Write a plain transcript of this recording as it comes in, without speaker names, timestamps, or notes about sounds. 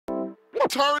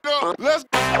Turn it up. Let's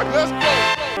go.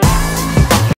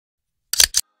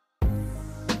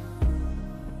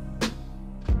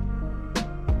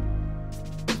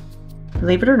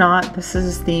 Believe it or not, this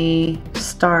is the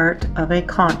start of a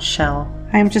conch shell.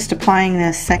 I'm just applying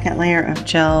this second layer of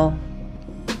gel.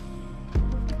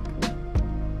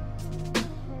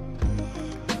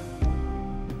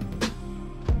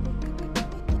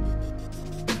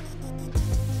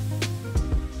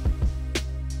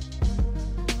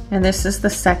 And this is the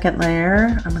second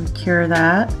layer. I'm going to cure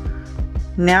that.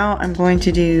 Now I'm going to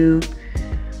do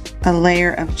a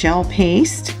layer of gel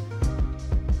paste.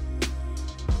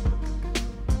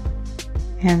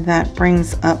 And that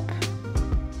brings up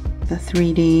the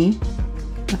 3D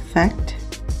effect.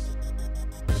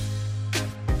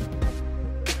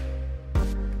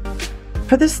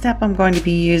 For this step, I'm going to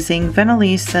be using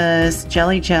Venelisa's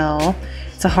Jelly Gel.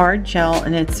 It's a hard gel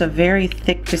and it's a very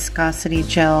thick viscosity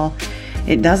gel.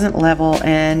 It doesn't level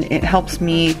and it helps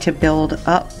me to build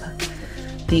up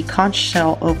the conch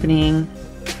shell opening.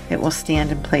 It will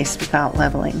stand in place without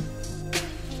leveling.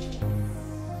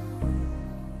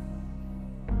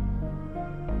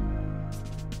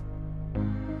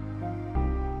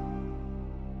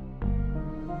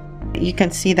 You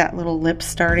can see that little lip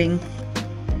starting.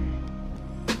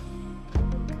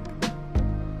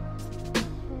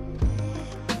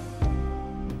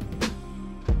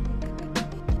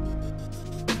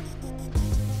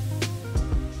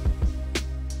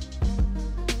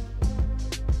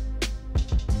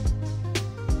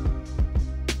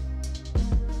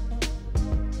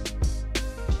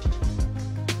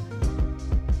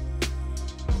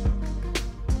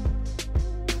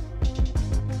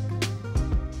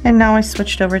 And now I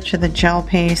switched over to the gel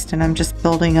paste and I'm just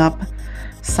building up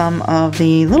some of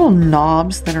the little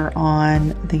knobs that are on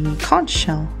the conch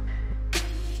shell.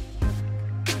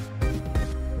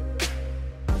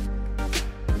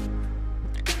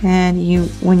 And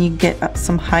when you get up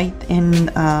some height in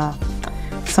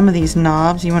some of these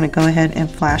knobs, you want to go ahead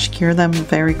and flash cure them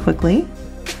very quickly.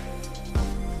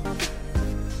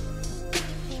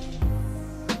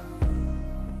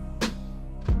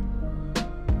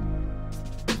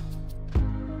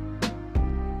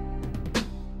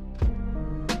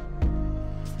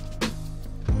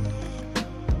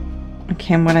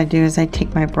 Okay, and what I do is I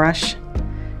take my brush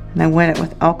and I wet it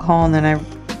with alcohol and then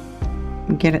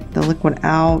I get the liquid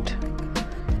out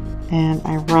and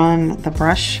I run the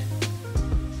brush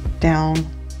down,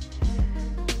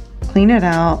 clean it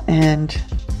out and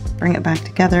bring it back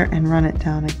together and run it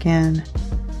down again.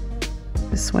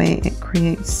 This way it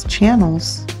creates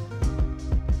channels.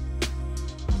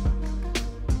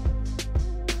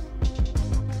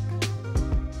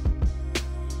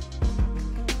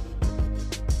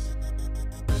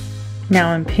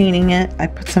 Now I'm painting it. I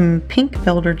put some pink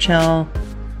builder gel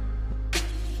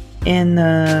in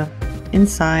the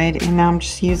inside and now I'm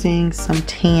just using some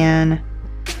tan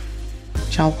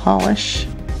gel polish.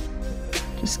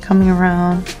 Just coming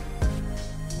around.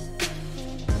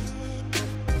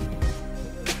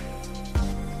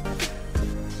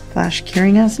 Flash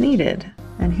curing as needed.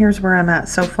 And here's where I'm at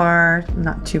so far.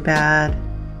 Not too bad.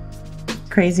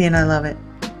 Crazy and I love it.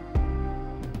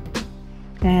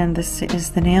 And this is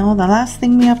the nail. The last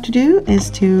thing we have to do is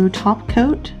to top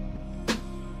coat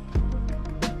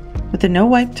with a no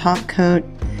wipe top coat,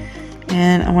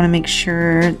 and I want to make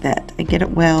sure that I get it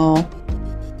well.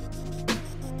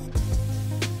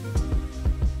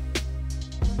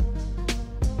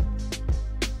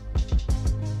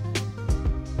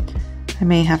 I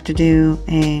may have to do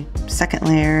a second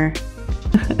layer.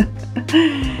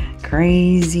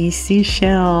 Crazy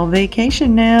seashell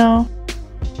vacation now.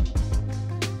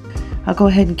 I'll go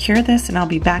ahead and cure this and I'll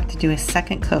be back to do a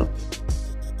second coat.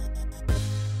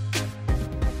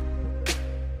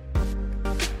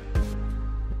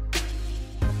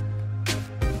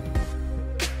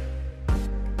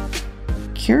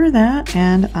 Cure that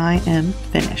and I am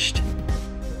finished.